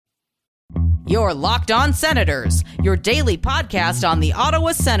Your Locked On Senators, your daily podcast on the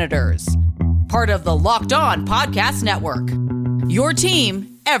Ottawa Senators. Part of the Locked On Podcast Network. Your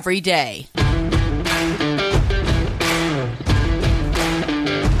team every day.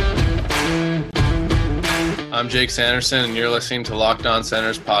 I'm Jake Sanderson, and you're listening to Locked On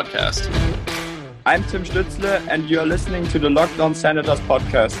Senators podcast. I'm Tim Stützle, and you're listening to the Locked On Senators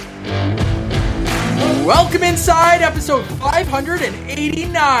podcast. Welcome inside episode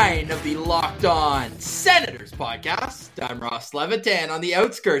 589 of the Locked On Senators podcast. I'm Ross Levitan on the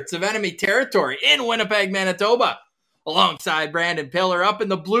outskirts of enemy territory in Winnipeg, Manitoba, alongside Brandon Pillar up in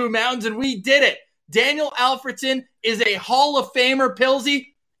the Blue Mountains, and we did it. Daniel Alfredsson is a Hall of Famer, Pilsy.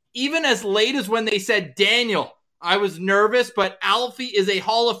 Even as late as when they said Daniel, I was nervous, but Alfie is a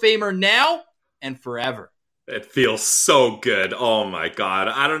Hall of Famer now and forever. It feels so good. Oh my God.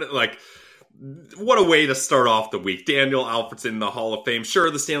 I don't like. What a way to start off the week. Daniel Alfredsson in the Hall of Fame. Sure,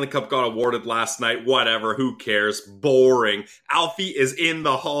 the Stanley Cup got awarded last night. Whatever. Who cares? Boring. Alfie is in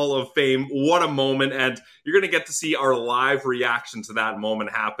the Hall of Fame. What a moment. And you're going to get to see our live reaction to that moment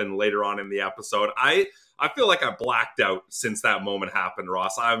happen later on in the episode. I feel like I blacked out since that moment happened,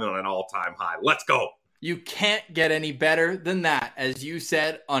 Ross. I'm on an all-time high. Let's go. You can't get any better than that, as you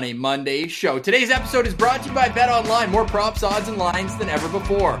said on a Monday show. Today's episode is brought to you by BetOnline. More props, odds, and lines than ever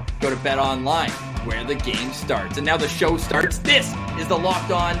before. Go to BetOnline, where the game starts. And now the show starts. This is the Locked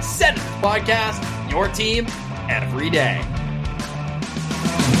On Senators podcast, your team every day.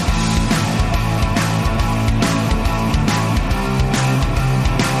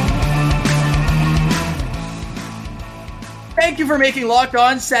 Thank you for making Locked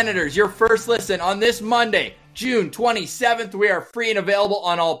On Senators your first listen on this Monday, June 27th. We are free and available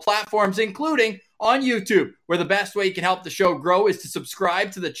on all platforms, including on YouTube, where the best way you can help the show grow is to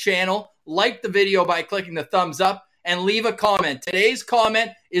subscribe to the channel, like the video by clicking the thumbs up, and leave a comment. Today's comment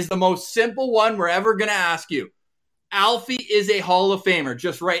is the most simple one we're ever going to ask you. Alfie is a Hall of Famer.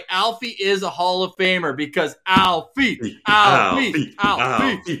 Just write, Alfie is a Hall of Famer, because Alfie.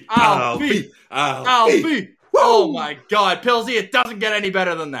 Oh my God, Pilsy, it doesn't get any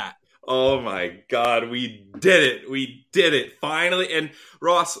better than that. Oh my God, we did it. We did it, finally. And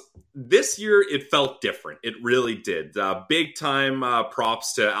Ross, this year it felt different. It really did. Big time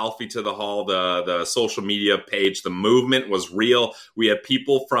props to Alfie to the Hall, the social media page. The movement was real. We had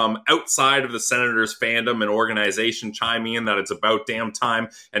people from outside of the Senators fandom and organization chiming in that it's about damn time.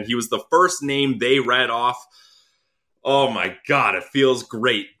 And he was the first name they read off. Oh my God, it feels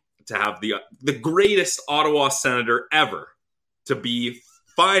great to have the greatest Ottawa Senator ever to be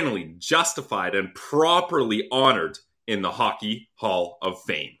finally justified and properly honored in the Hockey Hall of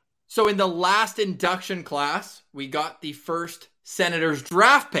Fame. So in the last induction class, we got the first Senators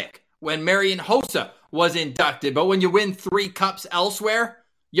draft pick when Marian Hossa was inducted. But when you win 3 cups elsewhere,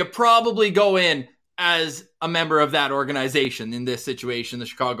 you probably go in as a member of that organization. In this situation, the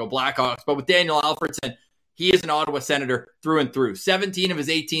Chicago Blackhawks. But with Daniel Alfredsson, he is an Ottawa Senator through and through. 17 of his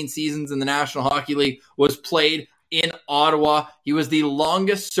 18 seasons in the National Hockey League was played in Ottawa. He was the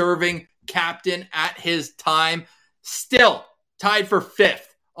longest serving captain at his time. Still tied for 5th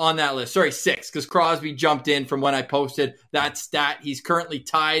on that list. Sorry, 6th, because Crosby jumped in from when I posted that stat. He's currently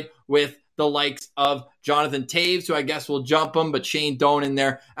tied with the likes of Jonathan Toews, who I guess will jump him, but Shane Doan in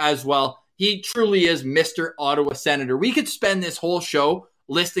there as well. He truly is Mr. Ottawa Senator. We could spend this whole show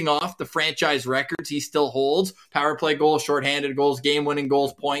listing off the franchise records he still holds: power play goals, shorthanded goals, game-winning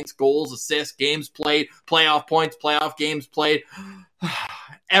goals, points, goals, assists, games played, playoff points, playoff games played,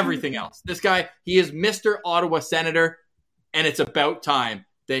 everything else. This guy, he is Mr. Ottawa Senator, and it's about time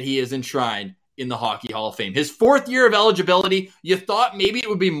that he is enshrined in the Hockey Hall of Fame. His 4th year of eligibility, you thought maybe it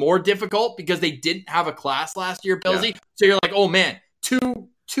would be more difficult because they didn't have a class last year, Pilsy. Yeah. So you're like, oh man, two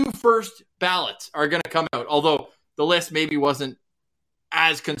first ballots are going to come out, although the list maybe wasn't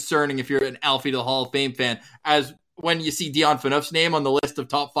as concerning if you're an Alfie to the Hall of Fame fan as when you see Dion Phaneuf's name on the list of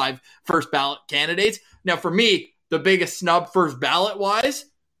top 5 first ballot candidates. Now, for me, the biggest snub first ballot wise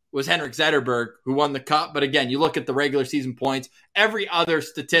was Henrik Zetterberg, who won the cup. But again, you look at the regular season points, every other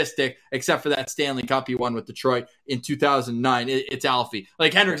statistic except for that Stanley Cup he won with Detroit in 2009, it's Alfie.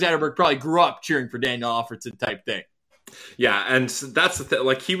 Like, Henrik Zetterberg probably grew up cheering for Daniel Alfredsson type thing. Yeah, and that's the thing.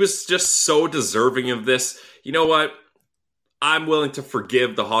 Like, he was just so deserving of this. You know what? I'm willing to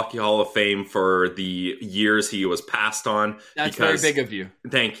forgive the Hockey Hall of Fame for the years he was passed on. That's very big of you.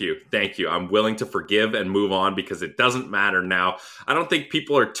 Thank you. I'm willing to forgive and move on because it doesn't matter now. I don't think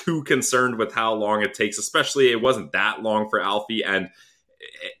people are too concerned with how long it takes, especially it wasn't that long for Alfie, and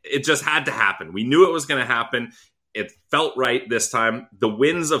it just had to happen. We knew it was going to happen. It felt right this time. The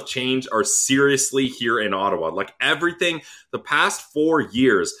winds of change are seriously here in Ottawa. Like everything, the past 4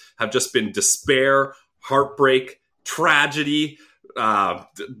 years have just been despair, heartbreak, tragedy.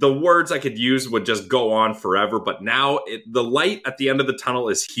 The words I could use would just go on forever. But now the light at the end of the tunnel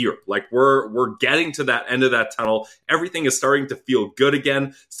is here. Like we're getting to that end of that tunnel. Everything is starting to feel good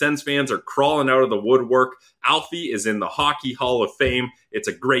again. Sens fans are crawling out of the woodwork. Alfie is in the Hockey Hall of Fame. It's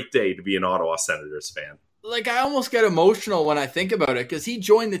a great day to be an Ottawa Senators fan. Like, I almost get emotional when I think about it because he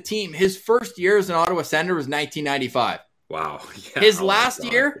joined the team. His first year as an Ottawa Senator was 1995. Wow. Yeah, his last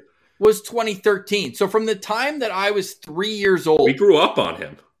year was 2013. So from the time that I was 3 years old. We grew up on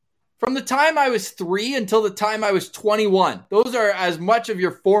him. From the time I was 3 until the time I was 21. Those are as much of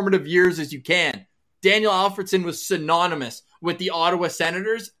your formative years as you can. Daniel Alfredsson was synonymous with the Ottawa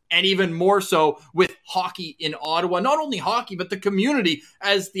Senators and even more so with hockey in Ottawa. Not only hockey, but the community,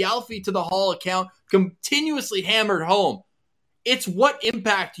 as the Alfie to the Hall account continuously hammered home. It's what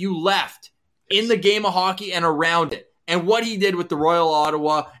impact you left in the game of hockey and around it. And what he did with the Royal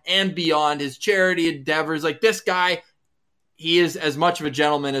Ottawa and beyond, his charity endeavors. Like, this guy, he is as much of a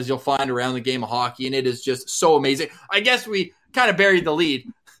gentleman as you'll find around the game of hockey, and it is just so amazing. I guess we kind of buried the lead.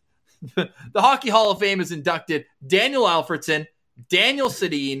 The Hockey Hall of Fame has inducted Daniel Alfredsson, Daniel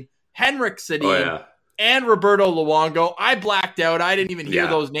Sedin, Henrik Sedin, and Roberto Luongo. I blacked out. I didn't even hear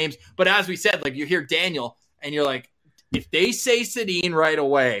those names. But as we said, like, you hear Daniel, and you're like, if they say Sedin right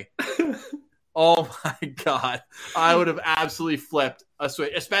away, oh my God, I would have absolutely flipped a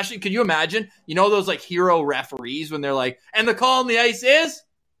switch. Especially, could you imagine, you know, those like hero referees when they're like, and the call on the ice is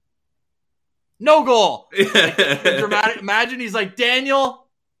no goal. Like, dramatic. Imagine he's like, Daniel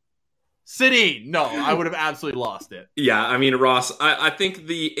Sedin. No, I would have absolutely lost it. Yeah, I mean, Ross, I think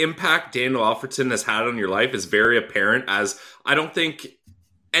the impact Daniel Alfredsson has had on your life is very apparent, as I don't think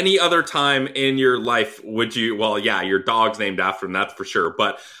any other time in your life would you, well, yeah, your dog's named after him, that's for sure.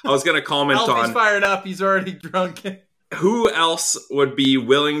 But I was going to comment Alfie's fired up. He's already drunk. Who else would be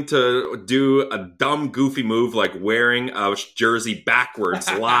willing to do a dumb, goofy move like wearing a jersey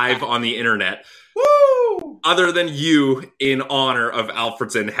backwards live on the internet? Woo! Other than you, in honor of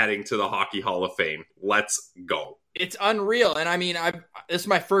Alfredsson heading to the Hockey Hall of Fame. Let's go. It's unreal. And I mean, this is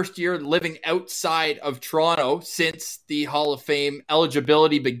my first year living outside of Toronto since the Hall of Fame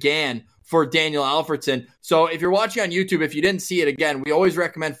eligibility began for Daniel Alfredsson. So if you're watching on YouTube, if you didn't see it, again, we always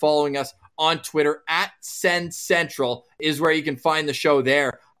recommend following us on Twitter. @SensCentral is where you can find the show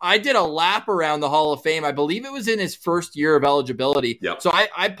there. I did a lap around the Hall of Fame. I believe it was in his first year of eligibility. Yep. So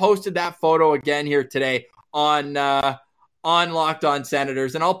I posted that photo again here today on Locked On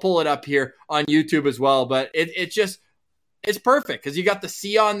Senators, and I'll pull it up here on YouTube as well. But it's perfect because you got the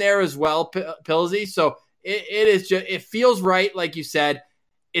C on there as well, Pilsy. So it feels right, like you said.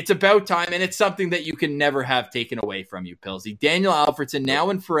 It's about time, and it's something that you can never have taken away from you, Pilsy. Daniel Alfredsson, now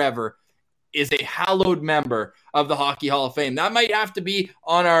and forever, is a hallowed member of the Hockey Hall of Fame. That might have to be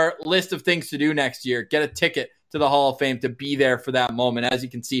on our list of things to do next year. Get a ticket to the Hall of Fame to be there for that moment. As you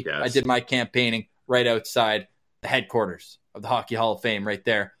can see, yes. I did my campaigning right outside the headquarters of the Hockey Hall of Fame, right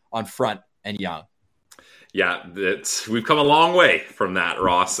there on Front and Yonge. Yeah, we've come a long way from that,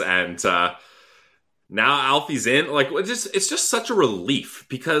 Ross. And now Alfie's in. Like, it's just such a relief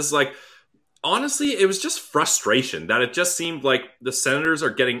because, like, honestly, it was just frustration that it just seemed like the Senators are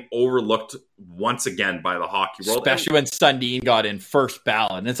getting overlooked once again by the hockey world. Especially when Sundin got in first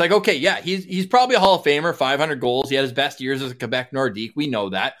ballot. And it's like, okay, yeah, he's probably a Hall of Famer, 500 goals. He had his best years as a Quebec Nordique. We know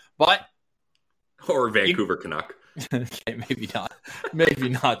that. But or Vancouver Canuck. Okay, maybe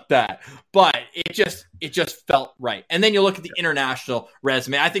not that. But it just felt right. And then you look at the international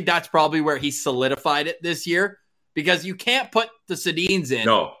resume. I think that's probably where he solidified it this year because you can't put the Sedins in.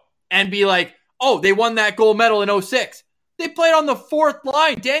 No. And be like, oh, they won that gold medal in 2006. They played on the fourth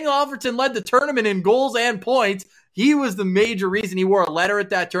line. Daniel Alfredsson led the tournament in goals and points. He was the major reason. He wore a letter at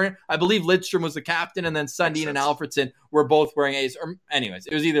that tournament. I believe Lidstrom was the captain, and then Sundin and Alfredsson were both wearing A's. Or anyways,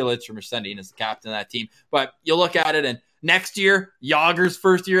 it was either Lidstrom or Sundin as the captain of that team. But you look at it, and next year, Yager's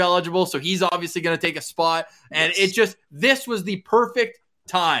first year eligible, so he's obviously going to take a spot. And this was the perfect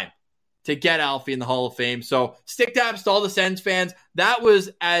time to get Alfie in the Hall of Fame. So stick taps to all the Sens fans. That was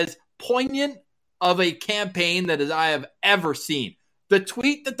as poignant of a campaign that as I have ever seen. The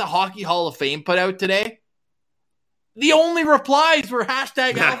tweet that the Hockey Hall of Fame put out today, the only replies were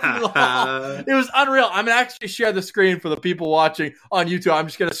hashtag Alfie in the Hall. It was unreal. I'm going to actually share the screen for the people watching on YouTube. I'm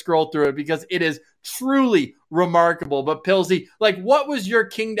just going to scroll through it because it is truly remarkable. But Pilsy, like, what was your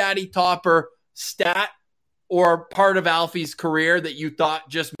King Daddy Topper stat or part of Alfie's career that you thought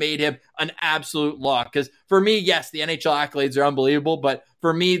just made him an absolute lock? Because for me, yes, the NHL accolades are unbelievable, but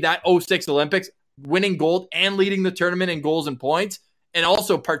for me, that 2006 Olympics, winning gold and leading the tournament in goals and points, and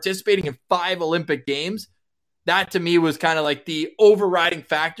also participating in 5 Olympic Games. That to me was kind of like the overriding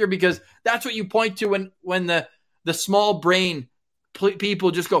factor, because that's what you point to when the small brain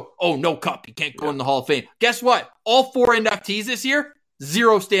people just go, oh, no cup, you can't go in the Hall of Fame. Guess what? All 4 inductees this year,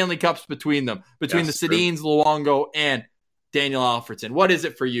 0 Stanley Cups between them, between the Sedins, Luongo, and Daniel Alfredsson. What is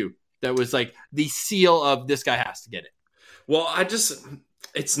it for you that was like the seal of this guy has to get it? Well,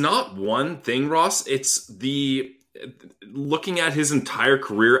 it's not one thing, Ross. It's the looking at his entire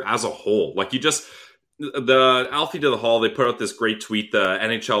career as a whole. Like the Alfie to the Hall, they put out this great tweet, the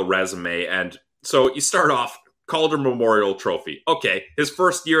NHL resume. And so you start off, Calder Memorial Trophy. Okay, his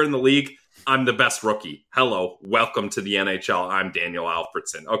first year in the league, I'm the best rookie. Hello, welcome to the NHL. I'm Daniel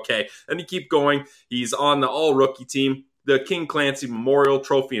Alfredsson. Okay, and you keep going. He's on the all-rookie team, the King Clancy Memorial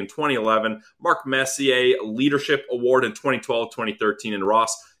Trophy in 2011, Mark Messier Leadership Award in 2012, 2013. And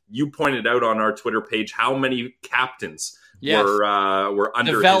Ross, you pointed out on our Twitter page how many captains were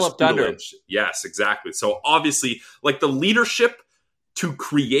under developed his under him. Yes, exactly. So obviously, like the leadership to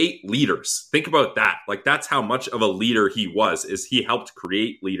create leaders. Think about that. Like that's how much of a leader he was, is he helped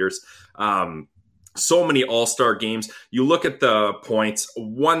create leaders. So many all-star games. You look at the points,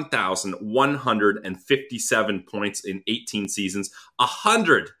 1,157 points in 18 seasons,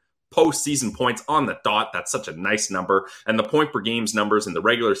 100 postseason points on the dot. That's such a nice number. And the point per games numbers in the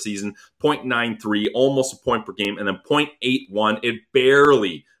regular season, 0.93, almost a point per game, and then 0.81. It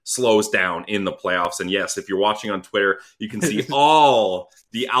barely slows down in the playoffs. And yes, if you're watching on Twitter, you can see all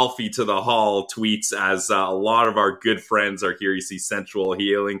the Alfie to the Hall tweets, as a lot of our good friends are here. You see Sensual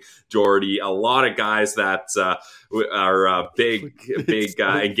Healing, Jordy, a lot of guys that are big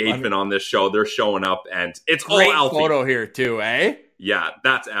engagement on this show. They're showing up, and it's great all Alfie. Photo here too, eh? Yeah,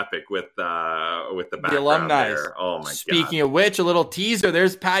 that's epic with the background the alumni there. Oh my god! Speaking of which, a little teaser.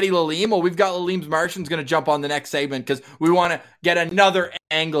 There's Patty Lalime. Well, we've got Lalime's Martian's going to jump on the next segment because we want to get another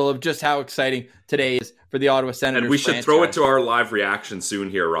angle of just how exciting today is for the Ottawa Senators. And we should throw it to our live reaction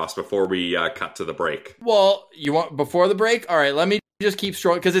soon here, Ross, before we cut to the break. Well, you want before the break? All right, let me just keep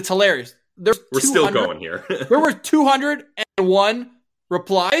strolling because it's hilarious. We're still going here. There were 201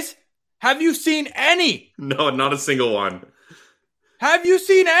 replies. Have you seen any? No, not a single one. Have you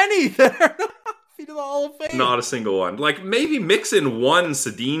seen any that are not to the Hall of Fame? Not a single one. Like maybe mix in one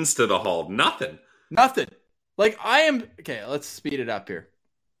Sedins to the Hall. Nothing. Like okay, let's speed it up here.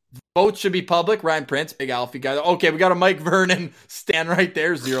 Votes should be public. Ryan Prince, big Alfie guy. Okay, we got a Mike Vernon stand right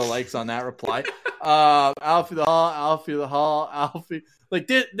there. 0 likes on that reply. Alfie the Hall, Alfie. Like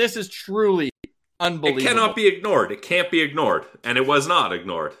this is truly unbelievable. It cannot be ignored. It can't be ignored. And it was not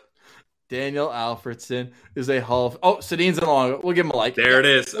ignored. Daniel Alfredsson is a Hall of... Oh, Sedin's and Luongo. We'll give him a like. There it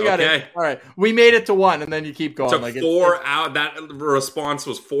is. Okay. All right. We made it to 1, and then you keep going. Took 4 hours. That response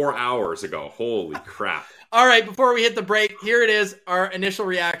was 4 hours ago. Holy crap. All right. Before we hit the break, here it is. Our initial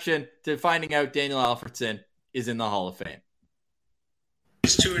reaction to finding out Daniel Alfredsson is in the Hall of Fame.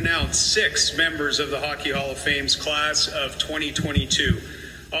 To announce 6 members of the Hockey Hall of Fame's class of 2022.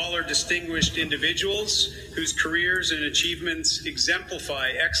 All are distinguished individuals whose careers and achievements exemplify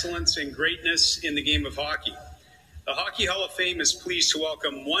excellence and greatness in the game of hockey. The Hockey Hall of Fame is pleased to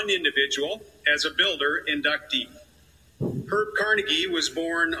welcome one individual as a builder inductee. Herb Carnegie was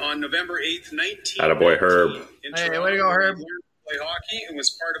born on November 8th, 1919. Attaboy, Herb. Hey, way to go, Herb. He learned to play hockey and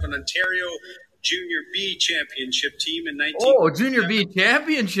was part of an Ontario Junior B championship team in 19. Oh, Junior B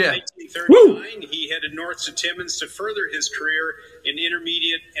championship. 1939, he headed north to Timmins to further his career in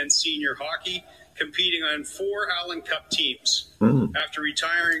intermediate and senior hockey, competing on 4 Allen Cup teams. After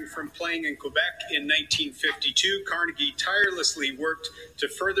retiring from playing in Quebec in 1952, Carnegie tirelessly worked to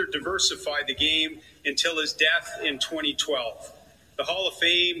further diversify the game until his death in 2012. The Hall of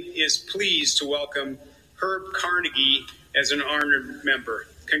Fame is pleased to welcome Herb Carnegie as an honored member.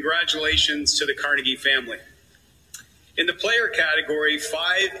 Congratulations to the Carnegie family. In the player category,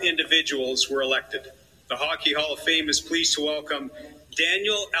 5 individuals were elected. The Hockey Hall of Fame is pleased to welcome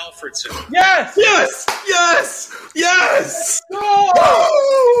Daniel Alfredsson. Yes! Yes! Yes! Yes!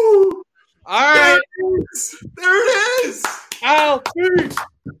 Oh! All right. There it is! Alfie!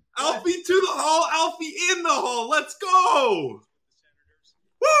 Alfie to the Hall, Alfie in the Hall. Let's go!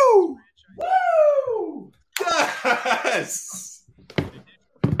 Woo! Woo! Yes!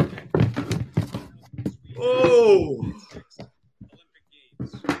 Oh!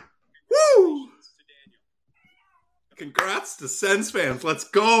 Woo! Congrats to Sens fans. Let's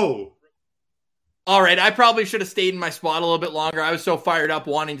go! All right, I probably should have stayed in my spot a little bit longer. I was so fired up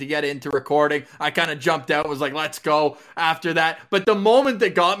wanting to get into recording. I kind of jumped out and was like, let's go after that. But the moment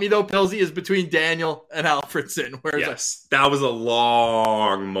that got me, though, Pilsy, is between Daniel and Alfredsson. Yes, that was a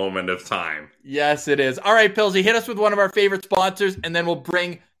long moment of time. Yes, it is. All right, Pilsy, hit us with one of our favorite sponsors, and then we'll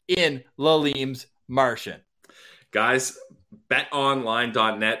bring in Lalim's Martian. Guys,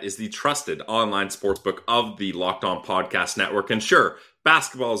 betonline.net is the trusted online sportsbook of the Locked On Podcast Network. And sure,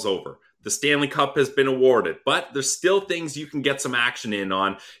 basketball is over. The Stanley Cup has been awarded, but there's still things you can get some action in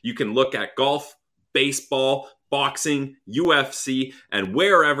on. You can look at golf, baseball, boxing, UFC, and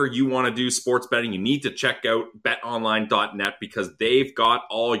wherever you want to do sports betting, you need to check out betonline.net because they've got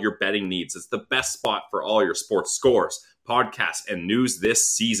all your betting needs. It's the best spot for all your sports scores, podcasts, and news this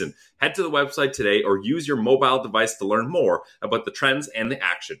season. Head to the website today or use your mobile device to learn more about the trends and the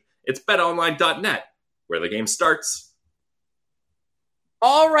action. It's betonline.net, where the game starts.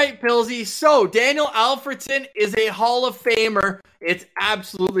 All right, Pilsy. So Daniel Alfredsson is a Hall of Famer. It's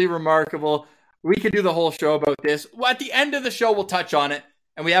absolutely remarkable. We could do the whole show about this. Well, at the end of the show, we'll touch on it.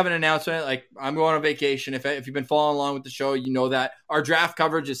 And we have an announcement. Like, I'm going on vacation. If you've been following along with the show, you know that our draft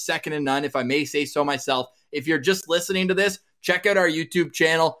coverage is second to none, if I may say so myself. If you're just listening to this, check out our YouTube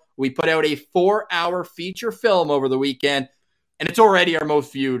channel. We put out a 4-hour feature film over the weekend, and it's already our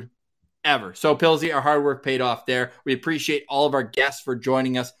most viewed ever. So, Pilsy, our hard work paid off there. We appreciate all of our guests for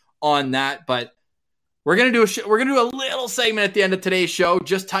joining us on that. But we're gonna do a little segment at the end of today's show,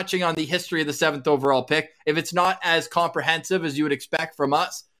 just touching on the history of the 7th overall pick. If it's not as comprehensive as you would expect from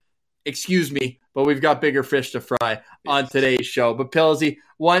us, excuse me, but we've got bigger fish to fry on today's show. But Pilsy,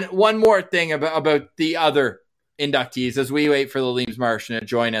 one more thing about the other inductees as we wait for Lalim's Martian to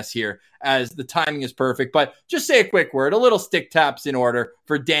join us here, as the timing is perfect. But just say a quick word, a little stick taps in order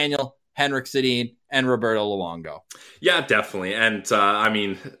for Daniel, Henrik Sedin, and Roberto Luongo. Yeah, definitely. And I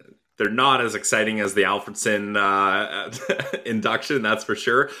mean, they're not as exciting as the Alfredsson induction, that's for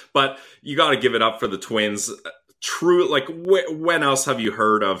sure. But you got to give it up for the Twins. True, like when else have you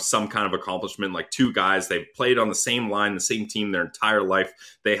heard of some kind of accomplishment like two guys? They've played on the same line, the same team their entire life.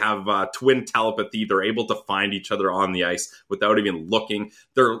 They have twin telepathy. They're able to find each other on the ice without even looking.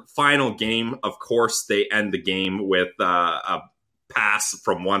 Their final game, of course, they end the game with a pass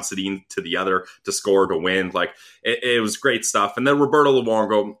from one Sedin to the other to score to win. Like it was great stuff. And then Roberto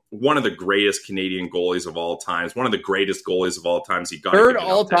Luongo, one of the greatest Canadian goalies of all times, one of the greatest goalies of all times. You got third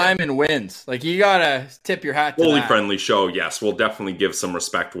all time in wins. Like you gotta tip your hat to goalie that. Friendly show. Yes, we'll definitely give some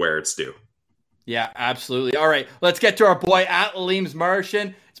respect where it's due. Yeah, absolutely. All right, let's get to our boy at Lalim's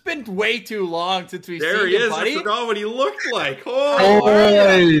Martian. It's been way too long since we've there seen he you, is. buddy. I forgot what he looked like.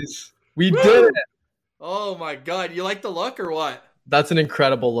 We did it. Oh my God, you like the look or what? That's an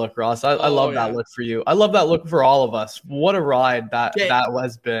incredible look, Ross. I love that look for you. I love that look for all of us. What a ride that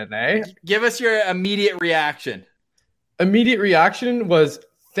has been, eh? Give us your immediate reaction. Immediate reaction was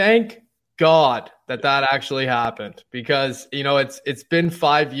thank God that actually happened, because it's been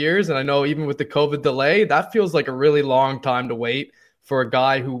 5 years, and I know even with the COVID delay, that feels like a really long time to wait for a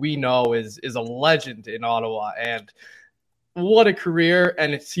guy who we know is a legend in Ottawa. And what a career,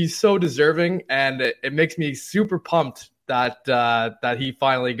 and he's so deserving, and it makes me super pumped that he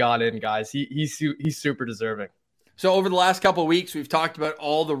finally got in, guys. He's super deserving. So over the last couple of weeks, we've talked about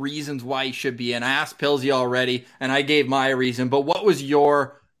all the reasons why he should be in. I asked Pilsy already, and I gave my reason. But what was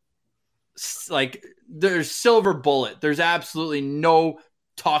your, there's silver bullet. There's absolutely no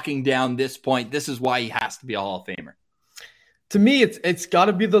talking down this point. This is why he has to be a Hall of Famer. To me, it's got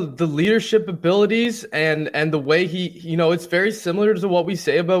to be the leadership abilities and the way he, it's very similar to what we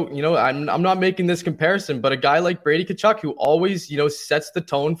say about, I'm not making this comparison, but a guy like Brady Tkachuk, who always, sets the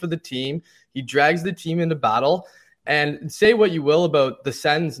tone for the team. He drags the team into battle. And say what you will about the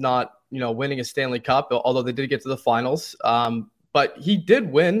Sens not, winning a Stanley Cup, although they did get to the finals. But he did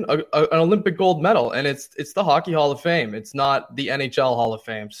win an Olympic gold medal, and it's the Hockey Hall of Fame. It's not the NHL Hall of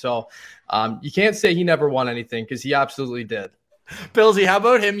Fame. So you can't say he never won anything, because he absolutely did. Pilsy, how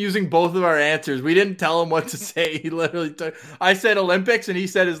about him using both of our answers? We didn't tell him what to say. He literally I said Olympics, and he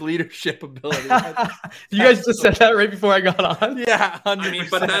said his leadership ability. You guys just said that right before I got on? Yeah, 100%. I mean,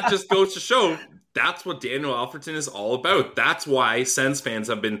 but that just goes to show that's what Daniel Alfredsson is all about. That's why Sens fans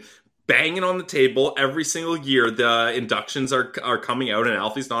have been banging on the table every single year. The inductions are coming out, and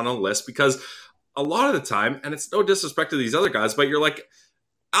Alfie's not on the list, because a lot of the time, and it's no disrespect to these other guys, but you're like,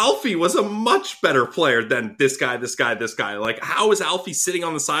 Alfie was a much better player than this guy. Like, how is Alfie sitting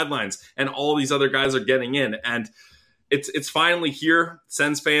on the sidelines and all these other guys are getting in? And it's finally here.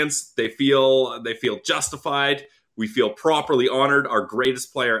 Sens fans, they feel justified. We feel properly honored. Our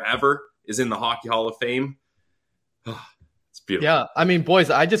greatest player ever is in the Hockey Hall of Fame. It's beautiful. Yeah, I mean, boys,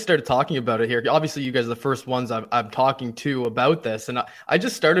 I just started talking about it here. Obviously, you guys are the first ones I'm talking to about this, and I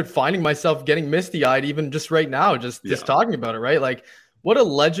just started finding myself getting misty-eyed even just right now, just talking about it, right? Like, what a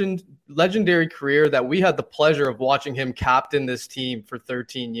legendary career that we had the pleasure of watching him captain this team for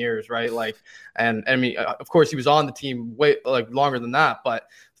 13 years, right? Like, and I mean, of course, he was on the team way like longer than that, but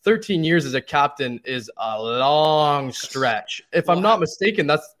 13 years as a captain is a long stretch. If I'm not mistaken,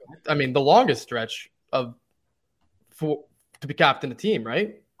 that's, I mean, the longest stretch to be captain a team,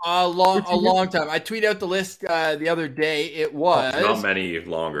 right? A long time. I tweeted out the list the other day. It was not many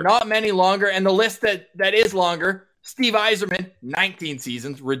longer. Not many longer. And the list that is longer, Steve Yzerman, 19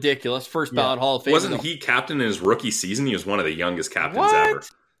 seasons. Ridiculous. First ballot Hall of Fame. Wasn't he captain in his rookie season? He was one of the youngest captains ever.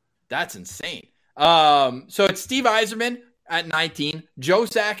 That's insane. So it's Steve Yzerman at 19, Joe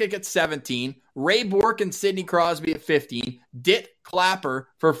Sakic at 17, Ray Bourque and Sidney Crosby at 15, Dit Clapper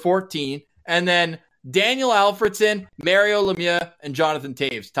for 14, and then Daniel Alfredson, Mario Lemieux, and Jonathan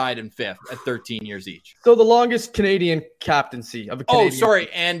Toews tied in 5th at 13 years each. So the longest Canadian captaincy of a Canadian. Oh, sorry.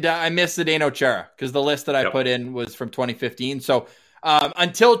 And I missed Zdeno Chara because the list that I put in was from 2015. So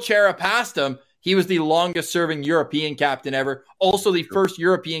until Chara passed him, he was the longest serving European captain ever. Also the first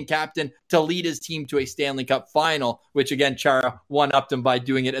European captain to lead his team to a Stanley Cup final, which again, Chara one-upped him by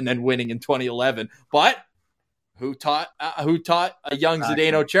doing it and then winning in 2011. But who taught a young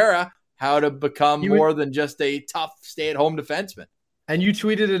Zdeno Chara how to become more than just a tough stay-at-home defenseman? And you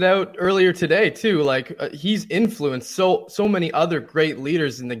tweeted it out earlier today too. Like he's influenced so many other great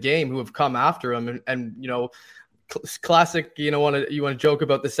leaders in the game who have come after him. And you know, classic. You want to joke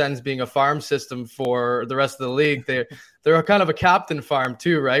about the Sens being a farm system for the rest of the league. They're a kind of a captain farm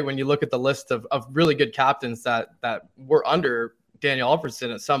too, right? When you look at the list of really good captains that were under Daniel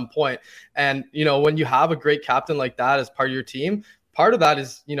Alfredson at some point, and you know, when you have a great captain like that as part of your team. Part of that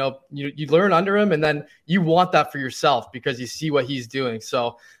is, you know, you learn under him and then you want that for yourself because you see what he's doing.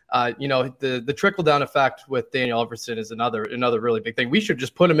 So, you know, the trickle down effect with Daniel Alfredson is another really big thing. We should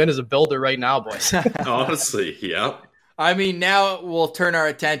just put him in as a builder right now, boys. Honestly, yeah. I mean, now we'll turn our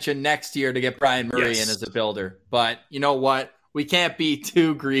attention next year to get Brian Murray in as a builder. But you know what? We can't be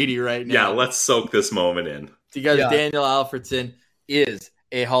too greedy right now. Yeah, let's soak this moment in. Because Daniel Alfredson is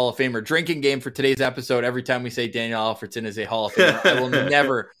a Hall of Famer. Drinking game for today's episode. Every time we say Daniel Alfredson is a Hall of Famer, I will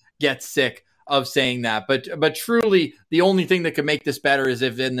never get sick of saying that. But truly, the only thing that could make this better is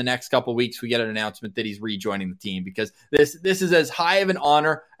if in the next couple of weeks we get an announcement that he's rejoining the team, because this is as high of an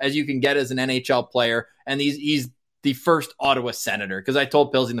honor as you can get as an NHL player, and he's the first Ottawa Senator. Because I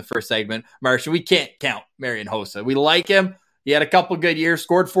told Pilsy in the first segment, Martian, we can't count Marian Hossa. We like him. He had a couple good years,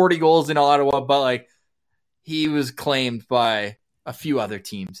 scored 40 goals in Ottawa, but like he was claimed by a few other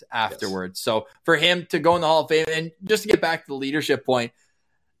teams afterwards. So for him to go in the Hall of Fame, and just to get back to the leadership point,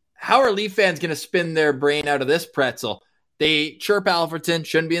 how are Leaf fans going to spin their brain out of this pretzel? They chirp Alfredson,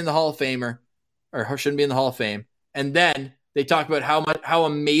 shouldn't be in the Hall of Famer, or shouldn't be in the Hall of Fame. And then they talk about how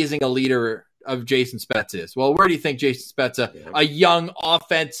amazing a leader of Jason Spezza is. Well, where do you think Jason Spezza, a young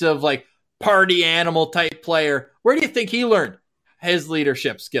offensive, like party animal type player, where do you think he learned his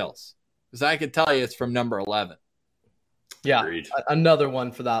leadership skills? Because I can tell you it's from number 11. Yeah, another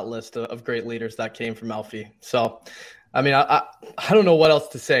one for that list of great leaders that came from Alfie. So, I mean, I don't know what else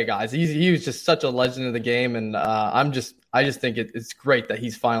to say, guys. He was just such a legend of the game, and I just think it's great that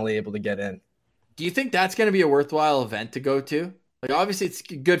he's finally able to get in. Do you think that's going to be a worthwhile event to go to? Like, obviously, it's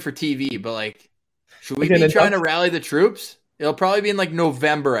good for TV, but like, should we be trying to rally the troops? It'll probably be in like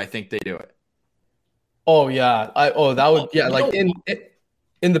November. I think they do it. Oh yeah,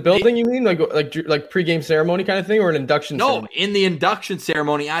 in the building, you mean like pregame ceremony kind of thing, or an induction? No, ceremony? In the induction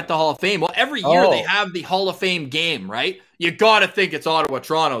ceremony at the Hall of Fame. Well, every year they have the Hall of Fame game, right? You got to think it's Ottawa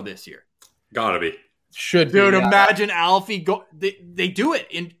Toronto this year. Gotta be. Should dude be, imagine Alfie go. They do it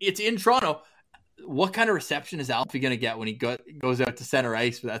it's in Toronto. What kind of reception is Alfie going to get when he goes out to center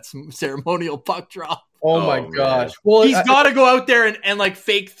ice for that ceremonial puck drop? Oh my gosh! Well, he's got to go out there and like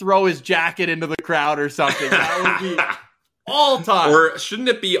fake throw his jacket into the crowd or something. That would be. All time. Or shouldn't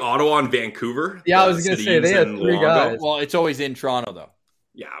it be Ottawa and Vancouver? Yeah, I was going to say they had 3 guys. Well, it's always in Toronto though.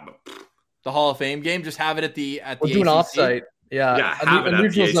 Yeah, but the Hall of Fame game, just have it at the we'll do an offsite. Yeah, have a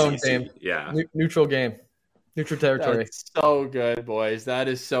neutral zone ACC. game. Yeah, neutral game, neutral territory. That's so good, boys. That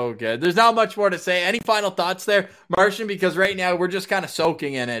is so good. There's not much more to say. Any final thoughts there, Martian? Because right now we're just kind of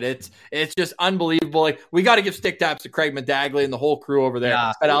soaking in it. It's just unbelievable. Like, we got to give stick taps to Craig Medaglia and the whole crew over there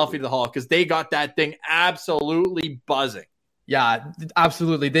at Alfie to the Hall, because they got that thing absolutely buzzing. Yeah,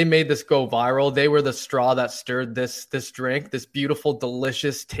 absolutely. They made this go viral. They were the straw that stirred this drink, this beautiful,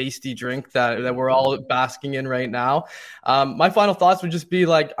 delicious, tasty drink that we're all basking in right now. My final thoughts would just be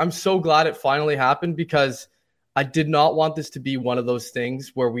like, I'm so glad it finally happened, because I did not want this to be one of those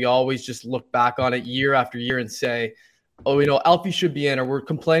things where we always just look back on it year after year and say, oh, Alfie should be in, or we're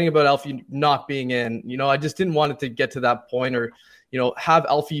complaining about Alfie not being in. I just didn't want it to get to that point, or, have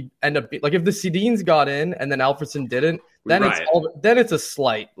Alfie end up like if the Sedins got in and then Alfredsson didn't, then it's a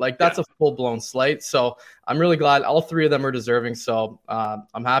slight. Like that's a full blown slight. So I'm really glad all three of them are deserving. So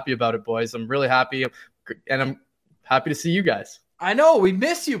I'm happy about it, boys. I'm really happy, and I'm happy to see you guys. I know we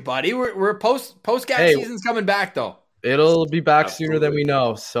miss you, buddy. We're post gap season's coming back though. It'll be back sooner than we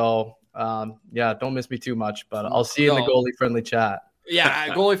know. So don't miss me too much, but I'll see you in the goalie friendly chat. Yeah,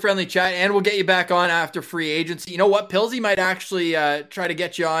 goalie friendly chat, and we'll get you back on after free agency. You know what? Pillsy might actually try to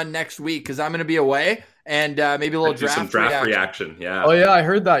get you on next week because I'm going to be away, and maybe a little draft reaction. Yeah. Oh yeah, I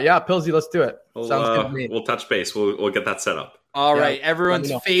heard that. Yeah, Pillsy, let's do it. Sounds good to me. We'll touch base. We'll get that set up. All right,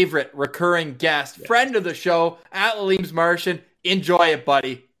 everyone's favorite recurring guest, friend of the show, at Lalim's Martian. Enjoy it,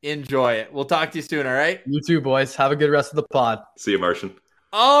 buddy. Enjoy it. We'll talk to you soon. All right. You too, boys. Have a good rest of the pod. See you, Martian.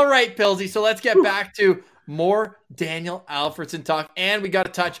 All right, Pillsy. So let's get back to more Daniel Alfredsson talk, and we got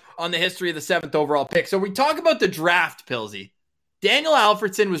to touch on the history of the 7th overall pick. So we talk about the draft, Pillsy. Daniel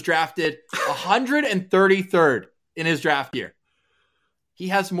Alfredsson was drafted 133rd in his draft year. He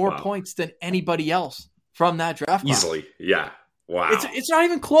has more points than anybody else from that draft class. Easily, yeah. Wow. It's not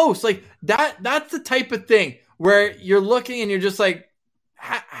even close. Like that's the type of thing where you're looking and you're just like,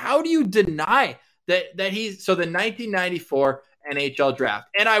 how do you deny that he's the 1994 NHL draft?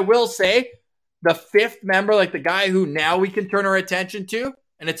 And I will say, the 5th member, like the guy who now we can turn our attention to,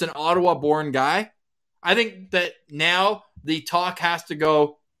 and it's an Ottawa-born guy, I think that now the talk has to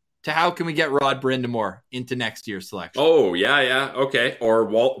go to how can we get Rod Brind'Amour into next year's selection. Oh, yeah. Okay. Or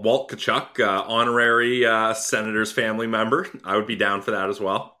Walt Tkachuk, honorary Senators family member. I would be down for that as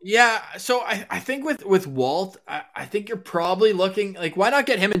well. Yeah, so I think with Walt, I think you're probably looking, like, why not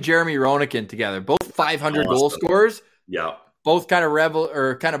get him and Jeremy Roenicken together? Both 500 goal scorers. Yeah. Both kind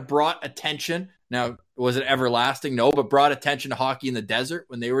of brought attention. Now, was it everlasting? No, but brought attention to hockey in the desert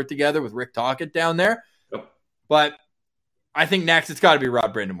when they were together with Rick Tocchet down there. Yep. But I think next it's got to be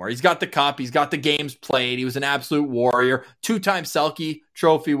Rod Brind'Amour. He's got the cup. He's got the games played. He was an absolute warrior. 2-time Selke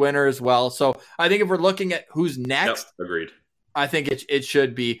Trophy winner as well. So I think if we're looking at who's next, agreed. I think it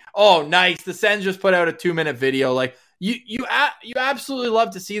should be. Oh, nice. The Sens just put out a 2-minute video. Like you absolutely love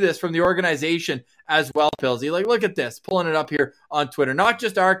to see this from the organization as well, Pillsy. Like, look at this, pulling it up here on Twitter. Not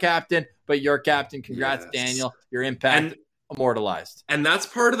just our captain, but your captain. Congrats, Daniel. Your impact immortalized. And that's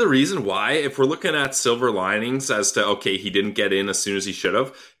part of the reason why, if we're looking at silver linings as to, okay, he didn't get in as soon as he should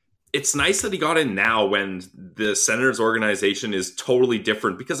have, it's nice that he got in now when the Senators organization is totally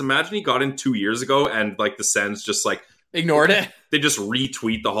different. Because imagine he got in 2 years ago and like the Sens just like ignored it. They just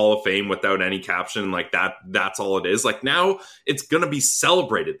retweet the Hall of Fame without any caption. Like that's all it is. Like now it's going to be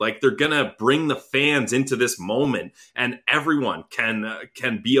celebrated. Like they're going to bring the fans into this moment and everyone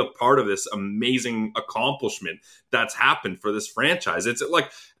can be a part of this amazing accomplishment that's happened for this franchise. It's like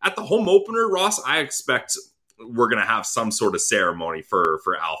at the home opener, Ross, I expect we're going to have some sort of ceremony for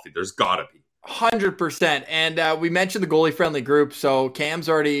Alfie. There's got to be. 100%. And we mentioned the goalie friendly group. So Cam's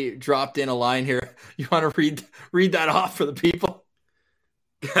already dropped in a line here. You want to read that off for the people?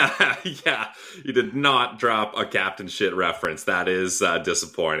 Yeah, you did not drop a captain shit reference. That is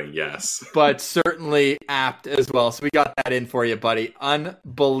disappointing, yes. But certainly apt as well. So we got that in for you, buddy.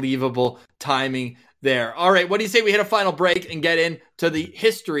 Unbelievable timing there. All right, what do you say we hit a final break and get into the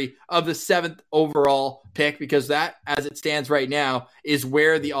history of the 7th overall pick? Because that, as it stands right now, is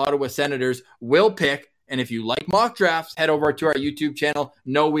where the Ottawa Senators will pick. And if you like mock drafts, head over to our YouTube channel.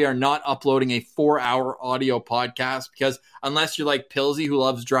 No, we are not uploading a 4-hour audio podcast because unless you're like Pillsy, who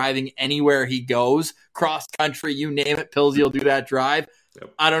loves driving anywhere he goes, cross country, you name it, Pillsy will do that drive.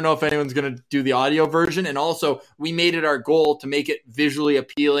 Yep. I don't know if anyone's going to do the audio version. And also, we made it our goal to make it visually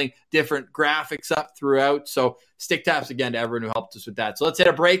appealing, different graphics up throughout. So stick taps again to everyone who helped us with that. So let's hit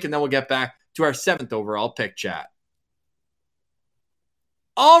a break and then we'll get back to our 7th overall pick chat.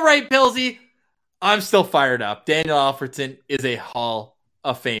 All right, Pillsy. I'm still fired up. Daniel Alfredsson is a Hall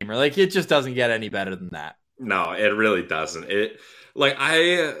of Famer. Like, it just doesn't get any better than that. No, it really doesn't. Like,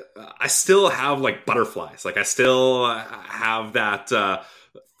 I still have like butterflies. Like I still have that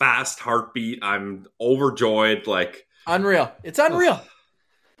fast heartbeat. I'm overjoyed. Like unreal. It's unreal.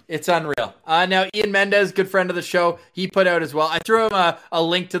 It's unreal. Now Ian Mendez, good friend of the show, he put out as well. I threw him a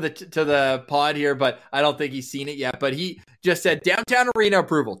link to the pod here, but I don't think he's seen it yet. But he just said downtown arena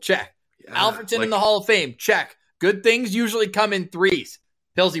approval. Check. Yeah, Alfredsson in the Hall of Fame. Check. Good things usually come in threes.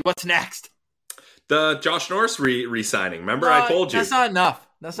 Pillsy, what's next? The Josh Norris re-signing. Remember, I told you. That's not enough.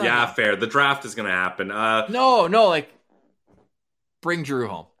 That's not enough. Fair. The draft is going to happen. No, like, bring Drew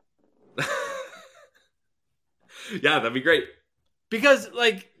home. Yeah, that'd be great. Because,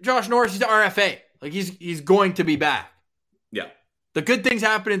 like, Josh Norris, he's RFA. Like, he's going to be back. Yeah. The good things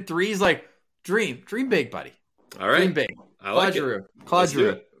happen in threes. Like, dream big, buddy. All right. Dream big. I like Claude Let's do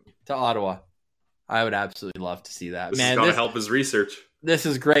Giroux it. to Ottawa. I would absolutely love to see that. This Man, is going to help his research. This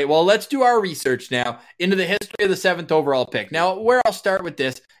is great. Well, let's do our research now into the history of the 7th overall pick. Now, where I'll start with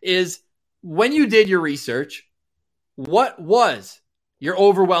this is when you did your research, what was your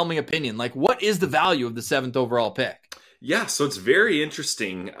overwhelming opinion? Like, what is the value of the 7th overall pick? Yeah, so it's very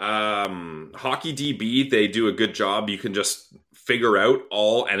interesting. Hockey DB, they do a good job. You can just figure out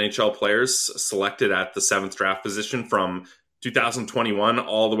all NHL players selected at the 7th draft position from 2021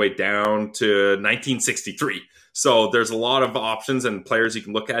 all the way down to 1963. So there's a lot of options and players you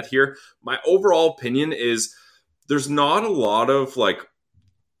can look at here. My overall opinion is there's not a lot of like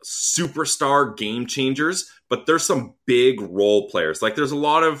superstar game changers, but there's some big role players. Like there's a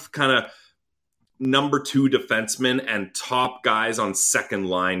lot of kind of number 2 defensemen and top guys on second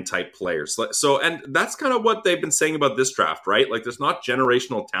line type players. So, and that's kind of what they've been saying about this draft, right? Like there's not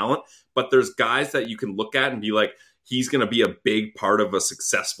generational talent, but there's guys that you can look at and be like, he's going to be a big part of a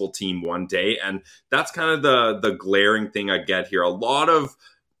successful team one day. And that's kind of the glaring thing I get here. A lot of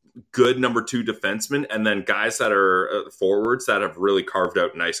good number 2 defensemen and then guys that are forwards that have really carved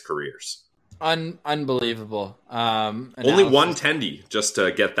out nice careers. Unbelievable. Only one Tendy, just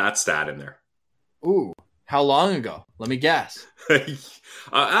to get that stat in there. Ooh, how long ago? Let me guess.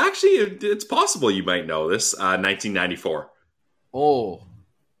 Actually, it's possible you might know this. 1994. Oh.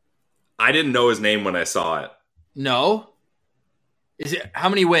 I didn't know his name when I saw it. No? Is it how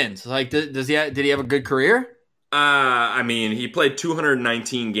many wins? Like, did he have a good career? I mean, he played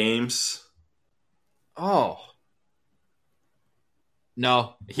 219 games. Oh.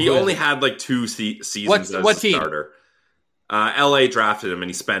 No. He only had like 2 seasons as a starter. LA drafted him, and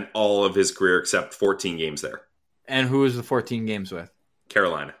he spent all of his career except 14 games there. And who was the 14 games with?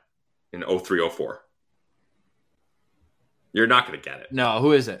 Carolina in 03-04. You're not going to get it. No,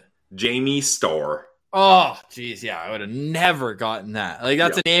 who is it? Jamie Storr. Oh, geez, yeah, I would have never gotten that. Like,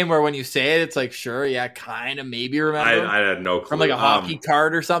 that's a name where when you say it, it's like, sure, yeah, kind of, maybe remember. I had no clue. From like a hockey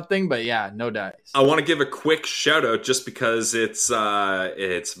card or something, but yeah, no dice. I want to give a quick shout out just because it's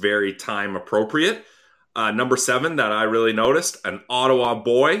very time appropriate. Number 7 that I really noticed, an Ottawa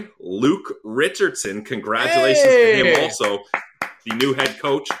boy, Luke Richardson. Congratulations to him also, the new head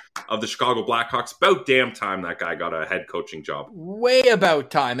coach of the Chicago Blackhawks. About damn time that guy got a head coaching job. Way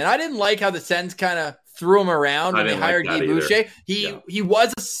about time. And I didn't like how the Sens kind of threw him around when they hired Guy Boucher. He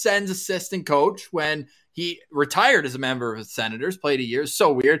was a Sens assistant coach when he retired as a member of the Senators, played a year.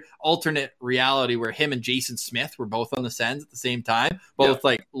 So weird. Alternate reality where him and Jason Smith were both on the Sens at the same time. Both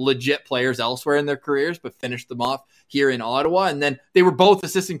like legit players elsewhere in their careers, but finished them off here in Ottawa. And then they were both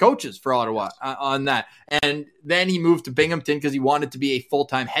assistant coaches for Ottawa on that. And then he moved to Binghamton because he wanted to be a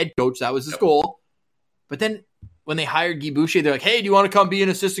full-time head coach. That was his goal. But then when they hired Guy Boucher, they're like, hey, do you want to come be an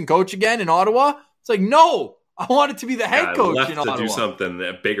assistant coach again in Ottawa? It's like, no. I wanted to be the head coach in Ottawa. To do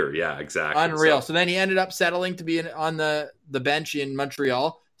something bigger. Yeah, exactly. Unreal. So then he ended up settling to be on the bench in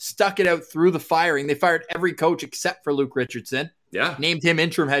Montreal, stuck it out through the firing. They fired every coach except for Luke Richardson. Yeah. Named him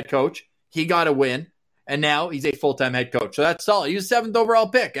interim head coach. He got a win. And now he's a full-time head coach. So that's solid. He was 7th overall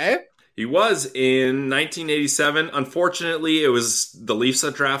pick, eh? He was in 1987. Unfortunately, it was the Leafs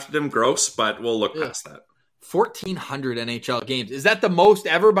that drafted him. Gross, but we'll look past that. 1,400 NHL games. Is that the most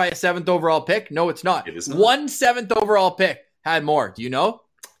ever by a 7th overall pick? No, it's not. It is not. One 7th overall pick had more. Do you know?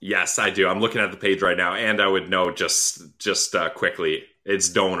 Yes, I do. I'm looking at the page right now, and I would know just quickly. It's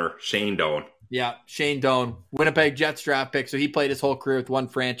Doan, Shane Doan. Yeah, Shane Doan, Winnipeg Jets draft pick. So he played his whole career with one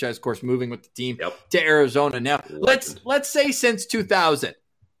franchise, of course, moving with the team to Arizona. Now, let's say since 2000.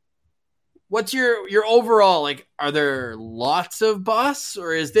 What's your overall, like, are there lots of busts,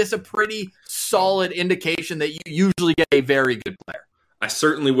 or is this a pretty solid indication that you usually get a very good player? I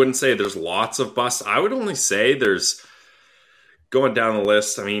certainly wouldn't say there's lots of busts. I would only say there's, going down the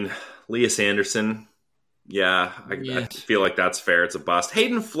list, I mean, Elias Anderson, I feel like that's fair. It's a bust.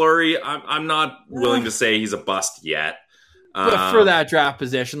 Hayden Fleury, I'm not willing to say he's a bust yet. But for that draft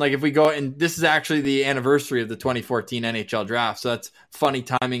position, like if we go, and this is actually the anniversary of the 2014 NHL draft, so that's funny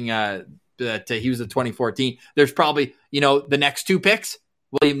timing that he was a 2014. There's probably, the next 2 picks,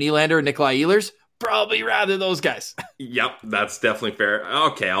 William Nylander and Nikolai Ehlers, probably rather those guys. Yep, that's definitely fair.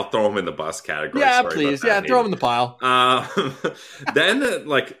 Okay, I'll throw him in the bust category. Yeah, please. Yeah, throw him in the pile. Then,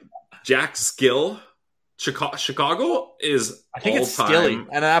 Jack Skill, Chicago is I think it's Skilly,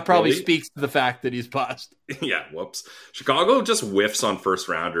 and that probably speaks to the fact that he's bust. Yeah, whoops. Chicago just whiffs on first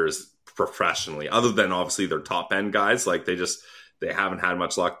rounders professionally, other than obviously their top end guys. Like they haven't had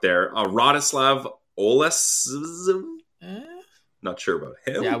much luck there. Radislav Oles. Not sure about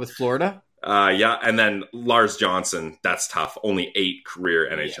him. Yeah, with Florida. Yeah, and then Lars Johnson. That's tough. Only 8 career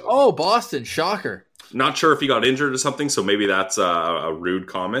NHL. Oh, Boston. Shocker. Not sure if he got injured or something, so maybe that's a rude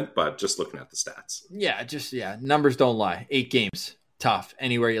comment, but just looking at the stats. Yeah, numbers don't lie. 8 games. Tough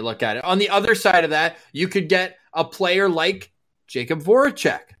anywhere you look at it. On the other side of that, you could get a player like Jacob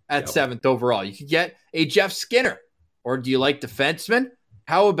Voracek at 7th overall. You could get a Jeff Skinner. Or do you like defensemen?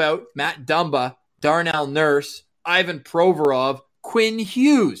 How about Matt Dumba, Darnell Nurse, Ivan Provorov, Quinn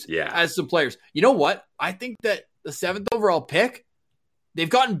Hughes as some players? You know what? I think that the 7th overall pick, they've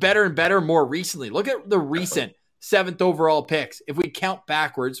gotten better and better more recently. Look at the recent 7th overall picks. If we count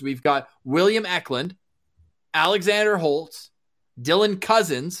backwards, we've got William Eklund, Alexander Holtz, Dylan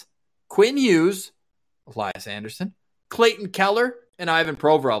Cousins, Quinn Hughes, Elias Anderson, Clayton Keller, and Ivan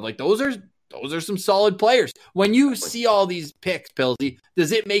Provorov. Like those are some solid players. When you see all these picks, Pilsy,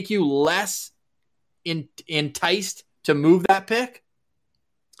 does it make you less enticed to move that pick?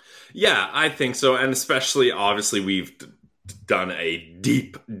 Yeah, I think so. And especially, obviously, we've done a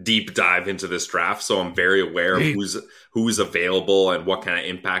deep dive into this draft, so I'm very aware of who's available and what kind of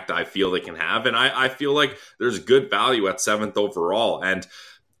impact I feel they can have. And I feel like there's good value at 7th overall. And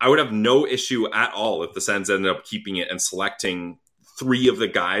I would have no issue at all if the Sens ended up keeping it and selecting 3 of the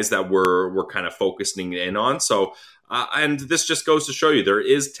guys that we're kind of focusing in on. So, and this just goes to show you there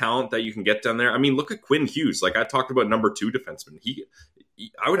is talent that you can get down there. I mean, look at Quinn Hughes. Like I talked about number 2 defenseman.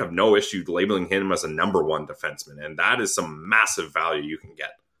 I would have no issue labeling him as a number 1 defenseman. And that is some massive value you can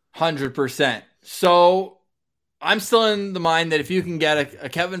get. 100%. So I'm still in the mind that if you can get a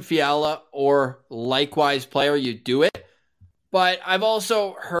Kevin Fiala or likewise player, you do it. But I've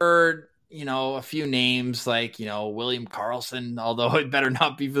also heard, a few names like, William Karlsson, although it better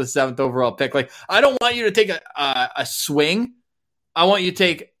not be for the 7th overall pick. Like, I don't want you to take a swing. I want you to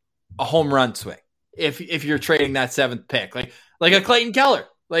take a home run swing if you're trading that 7th pick. Like a Clayton Keller.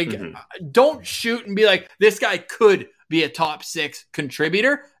 Like, don't shoot and be like, this guy could be a top 6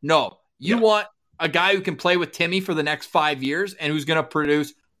 contributor. No, you want a guy who can play with Timmy for the next 5 years and who's going to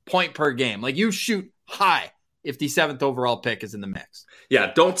produce point per game. Like, you shoot high if the 7th overall pick is in the mix.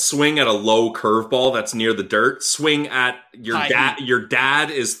 Yeah, don't swing at a low curveball that's near the dirt. Swing at your dad. Your dad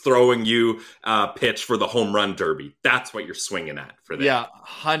is throwing you a pitch for the home run derby. That's what you're swinging at for that. Yeah,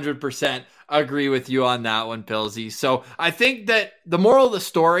 100% agree with you on that one, Pilsy. So I think that the moral of the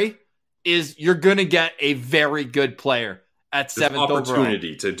story is you're going to get a very good player at 7th overall.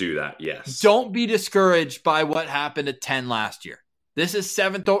 Opportunity to do that, yes. Don't be discouraged by what happened at 10 last year. This is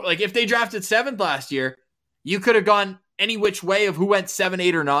 7th. Like, if they drafted 7th last year, you could have gone any which way of who went 7,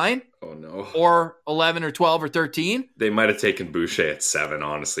 8, or 9. Oh, no. Or 11 or 12 or 13. They might have taken Boucher at 7,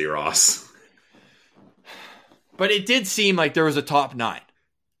 honestly, Ross. But it did seem like there was a top 9.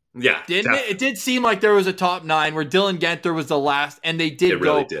 Yeah. Didn't it? It did seem like there was a top 9 where Dylan Genter was the last, and they did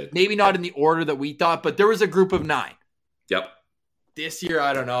really go, did. Maybe not in the order that we thought, but there was a group of 9. Yep. This year,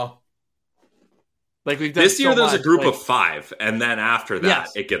 I don't know. Like we've done this year, there's much. a group of 5, and then after that,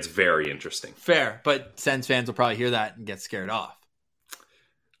 it gets very interesting. Fair, but Sens fans will probably hear that and get scared off.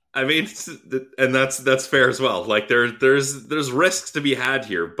 I mean, and that's fair as well. Like there's risks to be had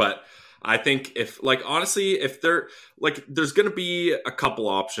here, but I think if there's going to be a couple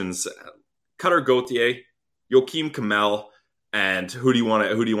options: Cutter Gauthier, Joakim Kamel, and who do you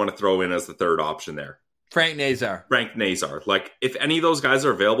want to throw in as the third option there? Frank Nazar. Like, if any of those guys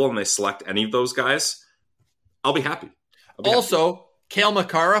are available and they select any of those guys, I'll be happy. Cale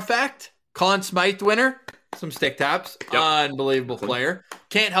Makar effect, Conn Smythe winner, some stick taps, unbelievable player.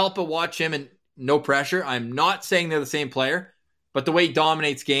 Can't help but watch him and no pressure. I'm not saying they're the same player, but the way he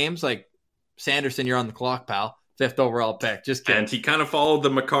dominates games, like Sanderson, you're on the clock, pal. 5th overall pick. Just kidding. And he kind of followed the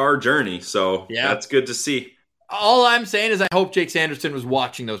Makar journey, so that's good to see. All I'm saying is I hope Jake Sanderson was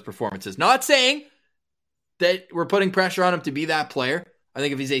watching those performances. Not saying that we're putting pressure on him to be that player. I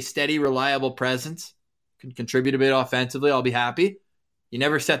think if he's a steady, reliable presence, can contribute a bit offensively, I'll be happy. You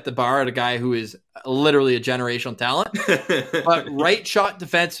never set the bar at a guy who is literally a generational talent. But right shot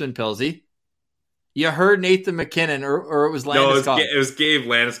defenseman, Pilsy. You heard Nathan McKinnon, or it was Landeskog. No, it was Gabe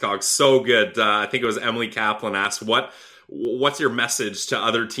Landeskog. So good. I think it was Emily Kaplan asked, what's your message to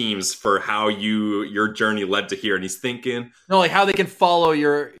other teams for how your journey led to here? And he's thinking, no, like how they can follow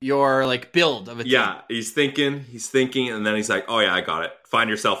your like build of a team. Yeah, he's thinking, and then he's like, oh yeah, I got it. Find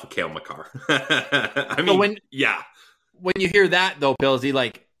yourself a Cale Makar. I mean, when you hear that though, Pilsy,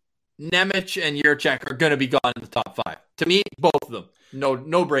 like Nemec and Jurček are going to be gone in the top 5. To me, both of them,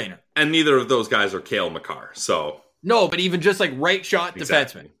 no brainer. And neither of those guys are Cale Makar. So no, but even just like right shot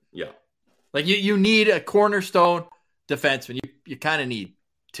defenseman. Yeah, like you need a cornerstone defenseman. You kind of need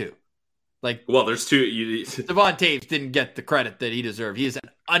 2. Like, well, there's two. Devon Toews didn't get the credit that he deserved. He is an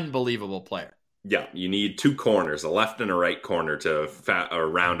unbelievable player. Yeah, you need two corners, a left and a right corner to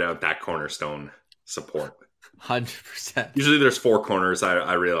round out that cornerstone support. 100%. Usually there's four corners.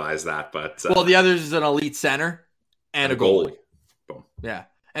 I realize that, but well, the others is an elite center and a goalie. Boom. Yeah.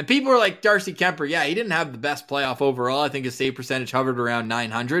 And people are like, Darcy Kemper, yeah, he didn't have the best playoff overall. I think his save percentage hovered around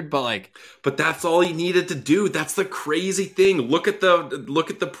 900, but that's all he needed to do. That's the crazy thing. Look at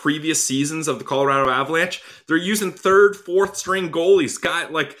the previous seasons of the Colorado Avalanche. They're using third, fourth string goalies.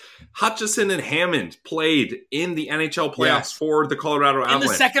 Like Hutchison and Hammond played in the NHL playoffs for the Colorado Avalanche. In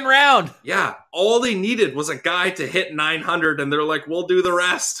the second round. Yeah. All they needed was a guy to hit 900, and they're like, we'll do the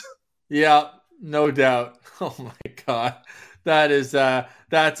rest. Yeah, no doubt. Oh my God.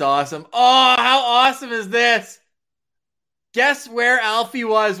 That's awesome. Oh, how awesome is this? Guess where Alfie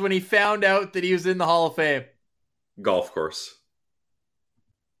was when he found out that he was in the Hall of Fame? Golf course.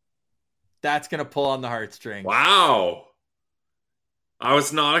 That's going to pull on the heartstrings. Wow. I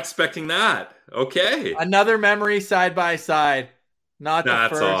was not expecting that. Okay. Another memory side by side. Not the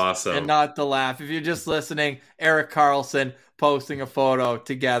That's first awesome. and not the laugh. If you're just listening, Erik Karlsson posting a photo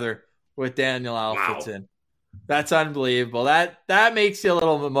together with Daniel Alfredsson. Wow. That's unbelievable. That makes you a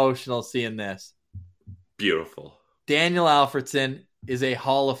little emotional seeing this. Beautiful. Daniel Alfredsson is a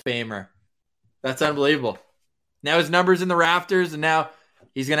Hall of Famer. That's unbelievable. Now his number's in the rafters, and now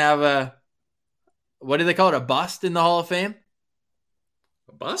he's going to have what do they call it? A bust in the Hall of Fame?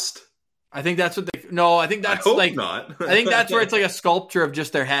 A bust? I think that's what I think that's not. I think that's where it's like a sculpture of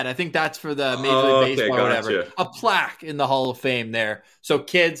just their head. I think that's for the Major League Baseball or whatever. A plaque in the Hall of Fame there. So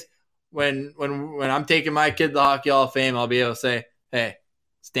kids, when I'm taking my kid to the Hockey Hall of Fame, I'll be able to say, hey,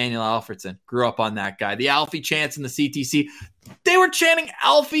 it's Daniel Alfredsson. Grew up on that guy. The Alfie chants in the CTC. They were chanting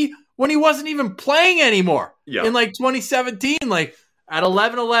Alfie when he wasn't even playing anymore. Yeah. In like 2017, like at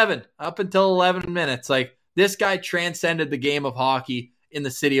 11:11, up until 11 minutes. Like this guy transcended the game of hockey in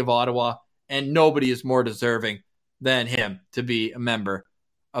the city of Ottawa, and nobody is more deserving than him to be a member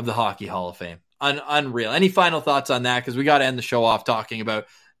of the Hockey Hall of Fame. Unreal. Any final thoughts on that? Because we got to end the show off talking about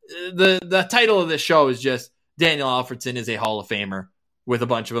the title of this show is just Daniel Alfredsson is a Hall of Famer with a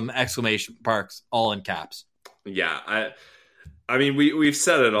bunch of them exclamation marks all in caps. Yeah, I mean we've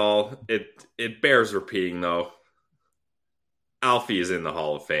said it all. It bears repeating though. Alfie is in the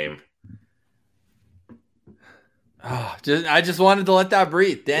Hall of Fame. Oh, I just wanted to let that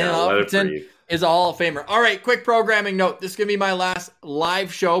breathe. Daniel Alfredsson is a Hall of Famer. All right, quick programming note. This is going to be my last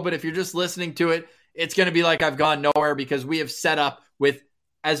live show, but if you're just listening to it, it's going to be like I've gone nowhere because we have set up with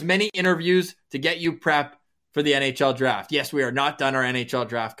as many interviews to get you prepped for the NHL draft. Yes, we are not done our NHL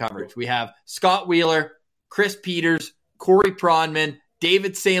draft coverage. We have Scott Wheeler, Chris Peters, Corey Pronman,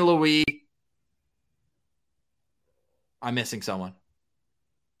 David St. Louis. I'm missing someone.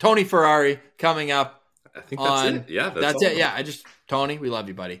 Tony Ferrari coming up. I think that's it. Yeah, that's it. Yeah, Tony, we love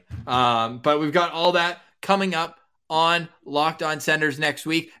you, buddy. But we've got all that coming up on Locked On Senators next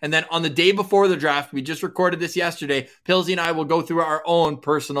week. And then on the day before the draft, we just recorded this yesterday, Pilsy and I will go through our own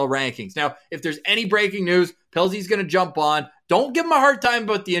personal rankings. Now, if there's any breaking news, Pilsy's going to jump on. Don't give him a hard time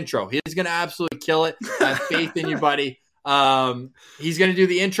about the intro. He's going to absolutely kill it. I have faith in you, buddy. He's going to do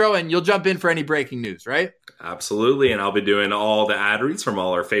the intro, and you'll jump in for any breaking news, right? Absolutely, and I'll be doing all the ad reads from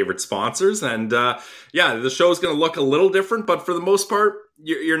all our favorite sponsors. And yeah, the show is going to look a little different, but for the most part,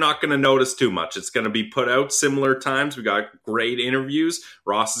 you're not going to notice too much. It's going to be put out similar times. We got great interviews.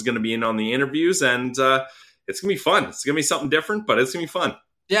 Ross is going to be in on the interviews, and it's going to be fun. It's going to be something different, but it's going to be fun.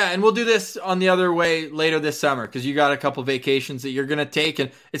 Yeah, and we'll do this on the other way later this summer because you got a couple vacations that you're going to take,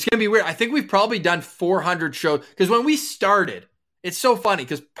 and it's going to be weird. I think we've probably done 400 shows because when we started, it's so funny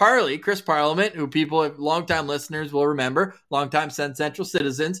because Chris Parliament, who people, longtime listeners will remember, longtime Sens Central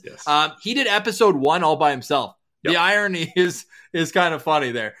citizens, yes. He did episode 1 all by himself. Yep. The irony is kind of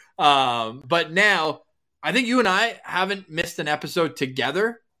funny there. But now, I think you and I haven't missed an episode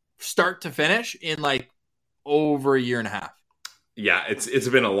together, start to finish, in like over a year and a half. Yeah, it's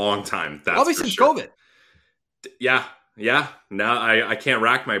been a long time. That's probably since COVID. Yeah. Now I can't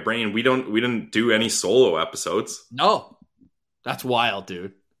rack my brain. We didn't do any solo episodes. No. That's wild,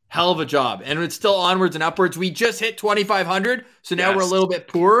 dude. Hell of a job. And it's still onwards and upwards. We just hit 2,500, so now we're a little bit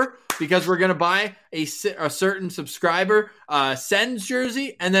poorer because we're going to buy a certain subscriber Sens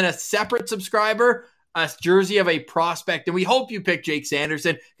jersey and then a separate subscriber a jersey of a prospect. And we hope you pick Jake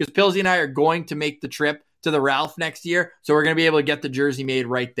Sanderson because Pilsy and I are going to make the trip to the Ralph next year, so we're going to be able to get the jersey made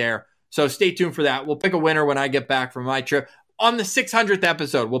right there. So stay tuned for that. We'll pick a winner when I get back from my trip. On the 600th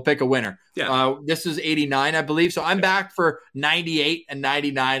episode, we'll pick a winner. Yeah. This is 89, I believe. So I'm back for 98 and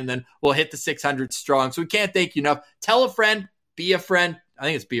 99, and then we'll hit the 600 strong. So we can't thank you enough. Tell a friend, be a friend. I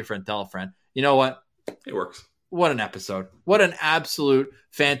think it's be a friend, tell a friend. You know what? It works. What an episode. What an absolute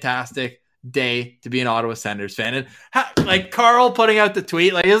fantastic day to be an Ottawa Senators fan. And like Carl putting out the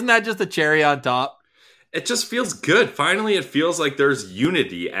tweet, like, isn't that just a cherry on top? It just feels good. Finally, it feels like there's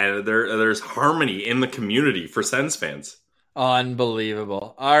unity and there's harmony in the community for Sens fans.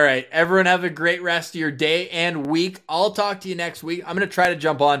 Unbelievable. All right. Everyone have a great rest of your day and week. I'll talk to you next week. I'm going to try to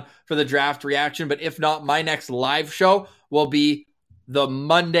jump on for the draft reaction, but if not, my next live show will be the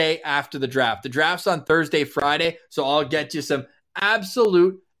Monday after the draft. The draft's on Thursday, Friday, so I'll get you some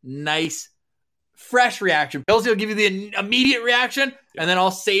absolute nice, fresh reaction. Billsy will give you the immediate reaction, and then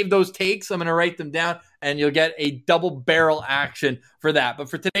I'll save those takes. I'm going to write them down, and you'll get a double barrel action for that. But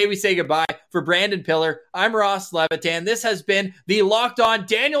for today, we say goodbye. For Brandon Pillar, I'm Ross Levitan. This has been the Locked On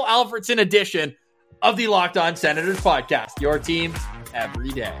Daniel Alfredson edition of the Locked On Senators podcast. Your team every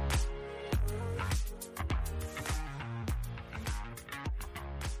day.